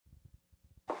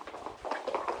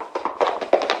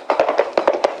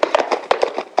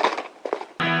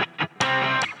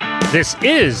This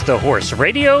is the Horse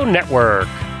Radio Network.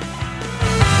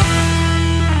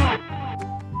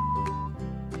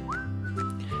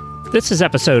 This is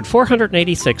episode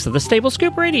 486 of the Stable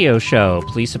Scoop Radio Show.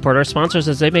 Please support our sponsors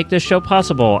as they make this show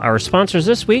possible. Our sponsors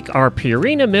this week are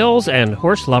Purina Mills and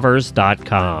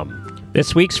HorseLovers.com.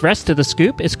 This week's Rest of the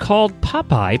Scoop is called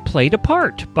Popeye Played a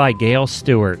Part by Gail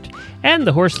Stewart. And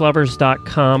the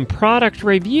HorseLovers.com product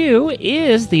review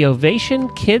is the Ovation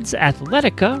Kids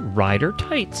Athletica Rider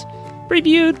Tights,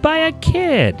 reviewed by a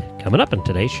kid, coming up in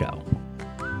today's show.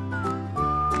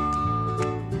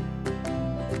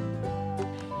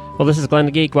 Well, this is Glenn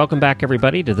the Geek. Welcome back,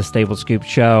 everybody, to the Stable Scoop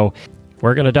Show.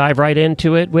 We're going to dive right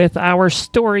into it with our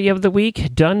story of the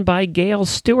week, done by Gail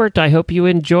Stewart. I hope you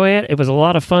enjoy it. It was a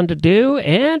lot of fun to do,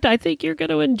 and I think you're going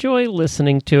to enjoy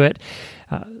listening to it.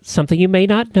 Something you may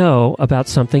not know about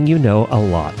something you know a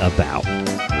lot about.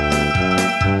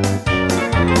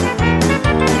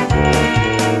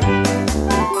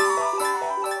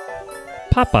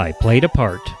 Popeye Played a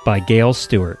Part by Gail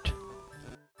Stewart.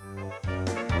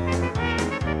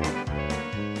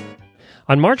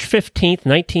 On March 15,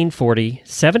 1940,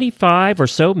 75 or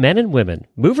so men and women,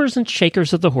 movers and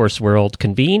shakers of the horse world,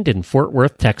 convened in Fort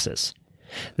Worth, Texas.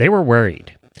 They were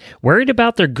worried. Worried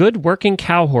about their good working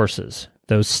cow horses,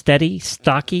 those steady,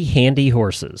 stocky, handy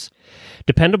horses.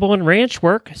 Dependable in ranch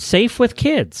work, safe with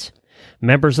kids,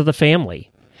 members of the family.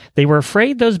 They were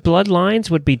afraid those bloodlines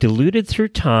would be diluted through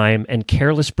time and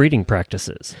careless breeding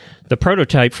practices. The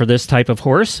prototype for this type of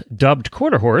horse, dubbed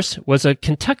quarter horse, was a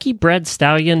Kentucky-bred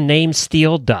stallion named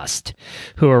Steel Dust,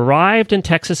 who arrived in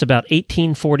Texas about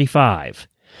 1845.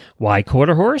 Why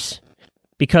quarter horse?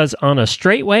 Because on a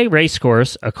straightway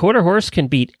racecourse, a quarter horse can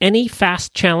beat any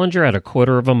fast challenger at a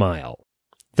quarter of a mile.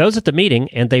 Those at the meeting,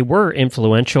 and they were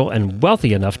influential and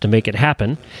wealthy enough to make it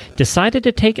happen, decided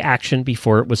to take action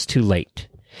before it was too late.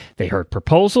 They heard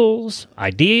proposals,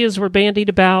 ideas were bandied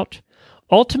about.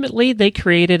 Ultimately, they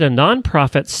created a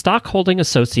nonprofit stockholding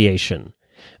association.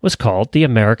 It was called the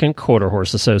American Quarter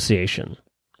Horse Association.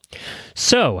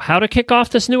 So, how to kick off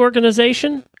this new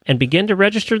organization and begin to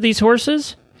register these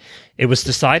horses? It was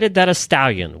decided that a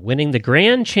stallion winning the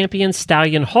Grand Champion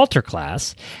Stallion Halter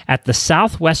class at the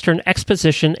Southwestern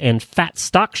Exposition and Fat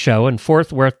Stock Show in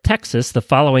Fort Worth, Texas the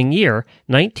following year,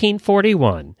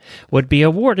 1941, would be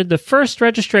awarded the first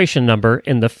registration number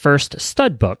in the first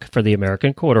stud book for the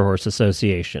American Quarter Horse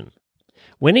Association.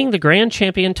 Winning the Grand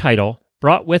Champion title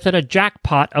brought with it a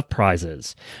jackpot of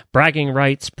prizes, bragging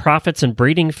rights, profits and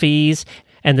breeding fees,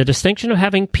 and the distinction of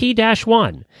having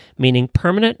P-1, meaning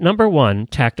permanent number 1,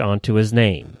 tacked onto his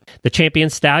name. The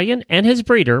champion stallion and his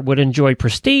breeder would enjoy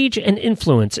prestige and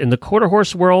influence in the quarter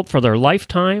horse world for their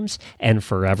lifetimes and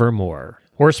forevermore.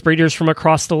 Horse breeders from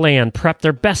across the land prepped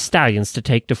their best stallions to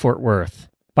take to Fort Worth.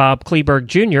 Bob Kleberg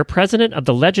Jr., president of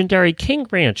the legendary King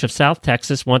Ranch of South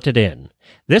Texas, wanted in.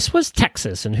 This was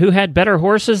Texas, and who had better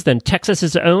horses than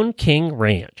Texas's own King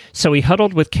Ranch? So he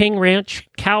huddled with King Ranch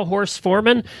cow horse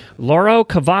foreman Lauro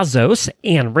Cavazos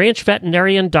and ranch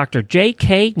veterinarian Dr.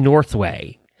 J.K.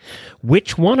 Northway.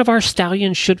 Which one of our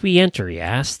stallions should we enter, he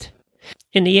asked.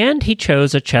 In the end, he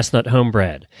chose a chestnut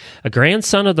homebred, a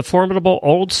grandson of the formidable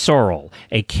Old Sorrel,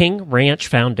 a King Ranch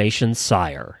Foundation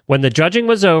sire. When the judging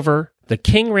was over, the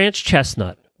King Ranch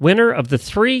Chestnut, winner of the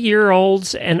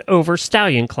 3-year-olds and over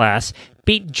stallion class,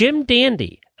 beat Jim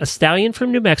Dandy, a stallion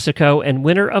from New Mexico and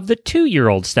winner of the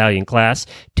 2-year-old stallion class,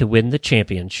 to win the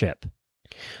championship.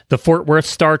 The Fort Worth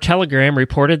Star-Telegram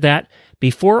reported that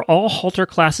before all halter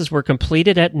classes were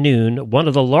completed at noon, one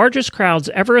of the largest crowds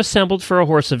ever assembled for a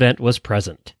horse event was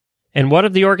present. And what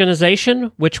of the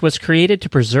organization, which was created to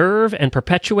preserve and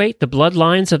perpetuate the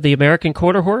bloodlines of the American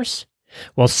quarter horse?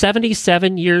 Well,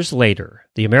 77 years later,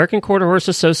 the American Quarter Horse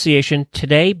Association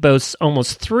today boasts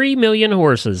almost 3 million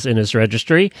horses in its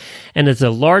registry and is the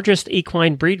largest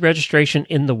equine breed registration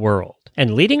in the world.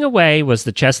 And leading away was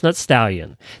the chestnut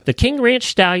stallion, the King Ranch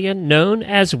stallion known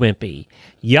as Wimpy.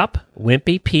 Yup,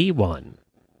 Wimpy P1.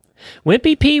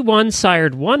 Wimpy P1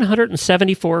 sired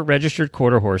 174 registered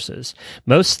quarter horses.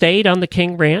 Most stayed on the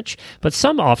King Ranch, but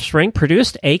some offspring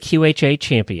produced AQHA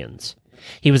champions.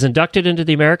 He was inducted into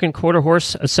the American Quarter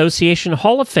Horse Association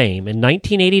Hall of Fame in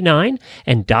 1989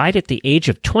 and died at the age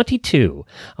of 22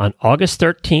 on August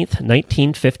 13,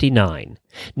 1959,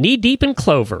 knee-deep in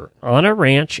clover on a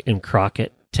ranch in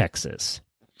Crockett, Texas.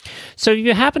 So if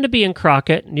you happen to be in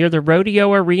Crockett, near the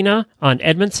Rodeo Arena on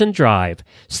Edmondson Drive,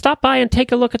 stop by and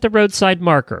take a look at the roadside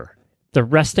marker, the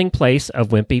resting place of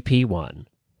Wimpy P1.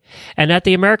 And at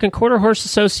the American Quarter Horse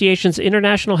Association's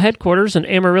international headquarters in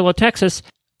Amarillo, Texas,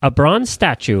 a bronze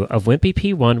statue of Wimpy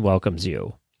P1 welcomes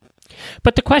you.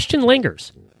 But the question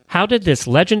lingers. How did this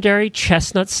legendary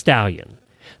chestnut stallion,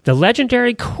 the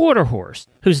legendary quarter horse,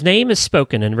 whose name is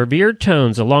spoken in revered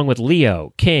tones along with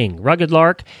Leo, King, Rugged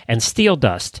Lark, and Steel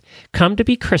Dust, come to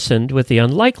be christened with the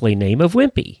unlikely name of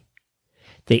Wimpy?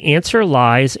 The answer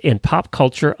lies in pop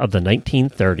culture of the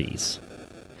 1930s.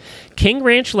 King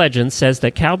Ranch legend says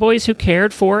that cowboys who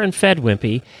cared for and fed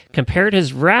Wimpy compared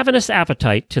his ravenous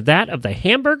appetite to that of the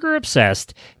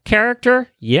hamburger-obsessed character,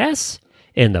 yes,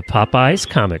 in the Popeyes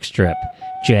comic strip,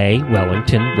 J.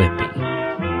 Wellington Wimpy.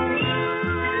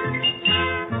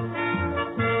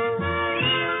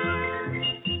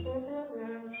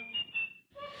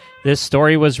 This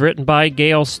story was written by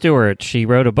Gail Stewart. She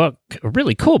wrote a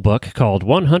really cool book called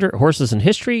 100 Horses in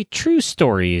History, True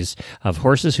Stories of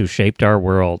Horses Who Shaped Our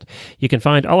World. You can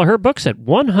find all of her books at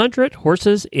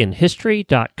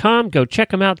 100horsesinhistory.com. Go check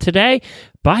them out today.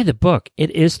 Buy the book. It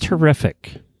is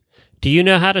terrific. Do you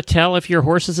know how to tell if your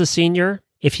horse is a senior?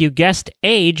 If you guessed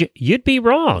age, you'd be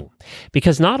wrong,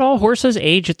 because not all horses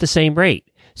age at the same rate.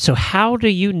 So how do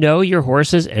you know your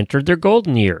horses entered their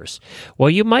golden years? Well,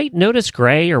 you might notice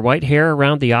gray or white hair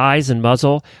around the eyes and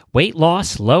muzzle, weight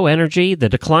loss, low energy, the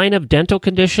decline of dental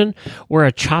condition, or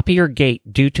a choppier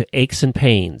gait due to aches and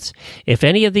pains. If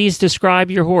any of these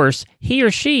describe your horse, he or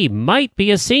she might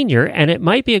be a senior, and it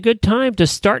might be a good time to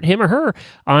start him or her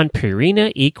on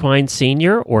Purina Equine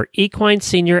Senior or Equine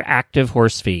Senior Active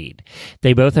Horse Feed.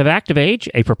 They both have Active Age,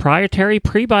 a proprietary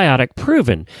prebiotic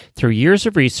proven through years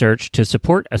of research to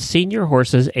support a senior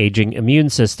horse's aging immune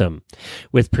system.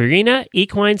 With Purina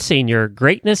Equine Senior,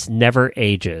 greatness never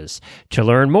ages. To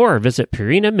learn more, visit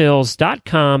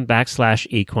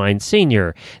purinamills.com/equine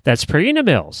senior. That's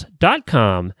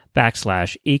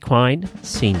purinamills.com/equine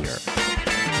senior.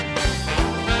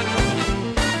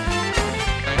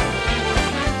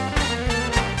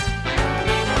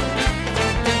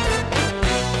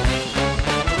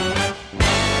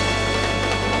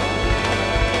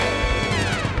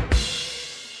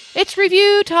 It's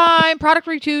review time, product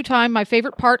review time, my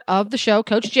favorite part of the show.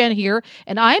 Coach Jen here,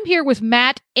 and I am here with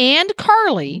Matt and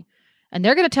Carly, and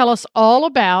they're going to tell us all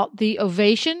about the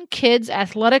Ovation Kids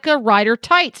Athletica Rider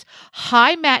Tights.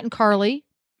 Hi, Matt and Carly.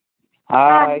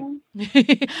 Hi.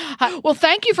 Well,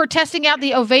 thank you for testing out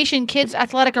the Ovation Kids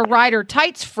Athletica Rider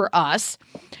Tights for us.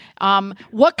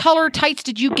 What color tights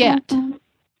did you get?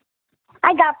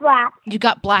 I got black. You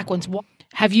got black ones.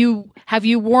 Have you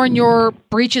worn your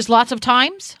breeches lots of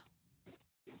times?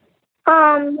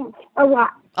 A lot.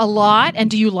 A lot? And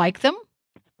do you like them?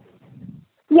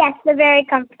 Yes, they're very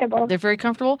comfortable. They're very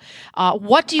comfortable.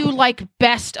 What do you like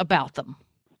best about them?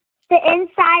 The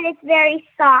inside is very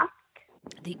soft.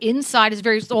 The inside is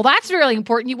very... Well, that's really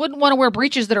important. You wouldn't want to wear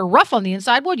breeches that are rough on the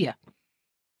inside, would you?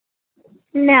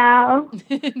 No.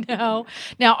 No.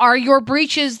 Now, are your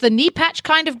breeches the knee patch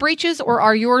kind of breeches, or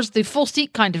are yours the full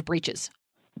seat kind of breeches?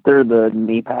 They're the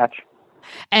knee patch.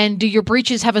 And do your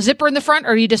breeches have a zipper in the front,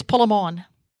 or do you just pull them on?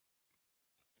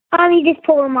 You just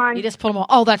pull them on. You just pull them on.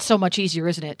 Oh, that's so much easier,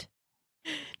 isn't it?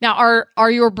 Now,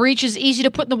 are your breeches easy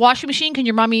to put in the washing machine? Can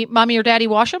your mommy or daddy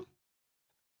wash them?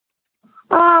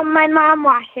 My mom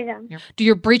washes them. Do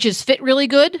your breeches fit really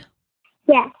good?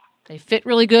 Yes. They fit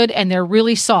really good, and they're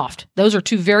really soft. Those are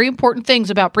two very important things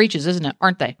about breeches, isn't it?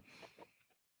 Aren't they?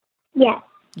 Yes.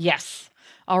 Yes.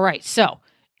 All right. So,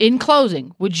 in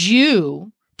closing, would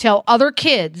you tell other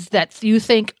kids that you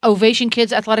think Ovation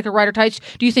Kids Athletica Rider Tights,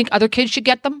 do you think other kids should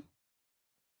get them?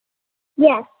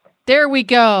 Yes. There we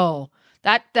go.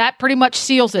 That pretty much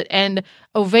seals it. And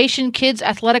Ovation Kids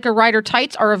Athletica Rider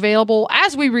Tights are available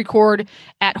as we record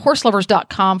at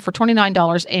horselovers.com for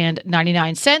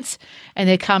 $29.99. And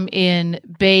they come in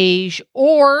beige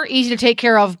or easy to take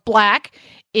care of black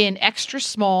in extra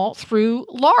small through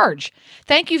large.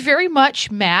 Thank you very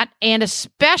much, Matt, and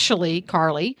especially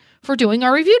Carly, for doing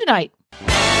our review tonight.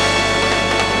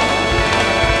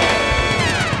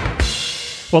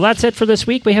 Well, that's it for this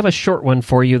week. We have a short one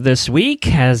for you this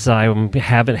week, as I'm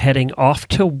heading off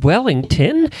to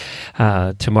Wellington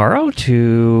tomorrow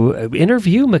to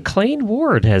interview McLean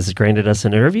Ward. Has granted us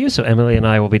an interview, so Emily and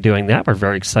I will be doing that. We're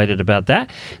very excited about that.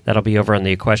 That'll be over on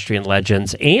the Equestrian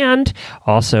Legends and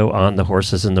also on the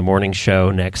Horses in the Morning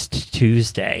show next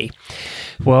Tuesday.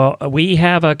 Well, we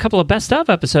have a couple of best of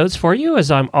episodes for you, as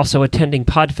I'm also attending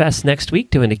PodFest next week,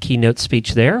 doing a keynote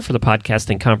speech there for the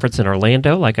podcasting conference in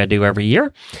Orlando, like I do every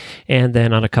year, and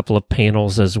then on a couple of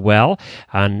panels as well.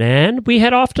 And then we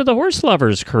head off to the Horse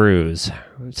Lovers Cruise.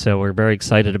 So we're very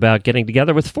excited about getting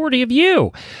together with 40 of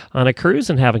you on a cruise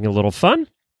and having a little fun.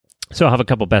 So I'll have a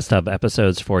couple best of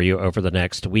episodes for you over the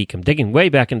next week. I'm digging way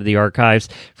back into the archives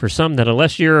for some that,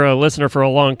 unless you're a listener for a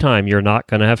long time, you're not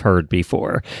going to have heard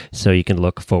before. So you can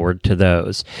look forward to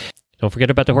those. Don't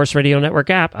forget about the Horse Radio Network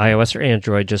app, iOS or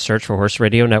Android. Just search for Horse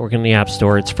Radio Network in the App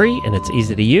Store. It's free and it's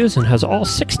easy to use and has all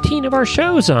 16 of our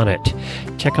shows on it.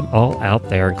 Check them all out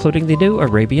there, including the new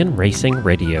Arabian Racing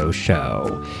Radio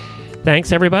show.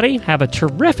 Thanks, everybody. Have a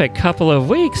terrific couple of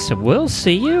weeks. We'll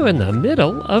see you in the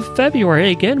middle of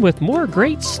February again with more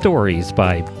great stories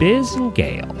by Biz and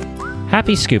Gail.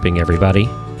 Happy scooping, everybody.